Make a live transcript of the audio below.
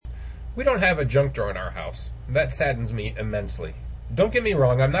We don't have a junk drawer in our house. That saddens me immensely. Don't get me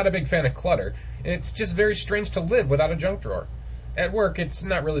wrong, I'm not a big fan of clutter, and it's just very strange to live without a junk drawer. At work, it's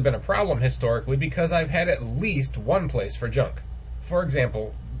not really been a problem historically because I've had at least one place for junk. For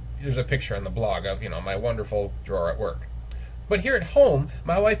example, there's a picture on the blog of, my wonderful drawer at work. But here at home,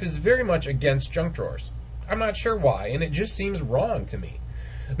 my wife is very much against junk drawers. I'm not sure why, and it just seems wrong to me.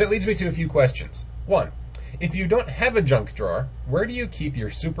 That leads me to a few questions. 1. If you don't have a junk drawer, where do you keep your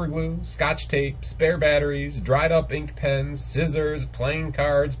super glue, scotch tape, spare batteries, dried up ink pens, scissors, playing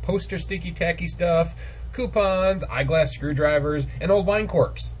cards, poster sticky tacky stuff, coupons, eyeglass screwdrivers, and old wine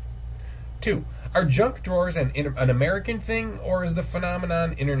corks? 2. Are junk drawers an American thing, or is the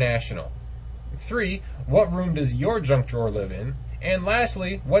phenomenon international? 3. What room does your junk drawer live in? And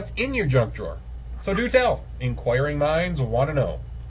lastly, what's in your junk drawer? So do tell. Inquiring minds want to know.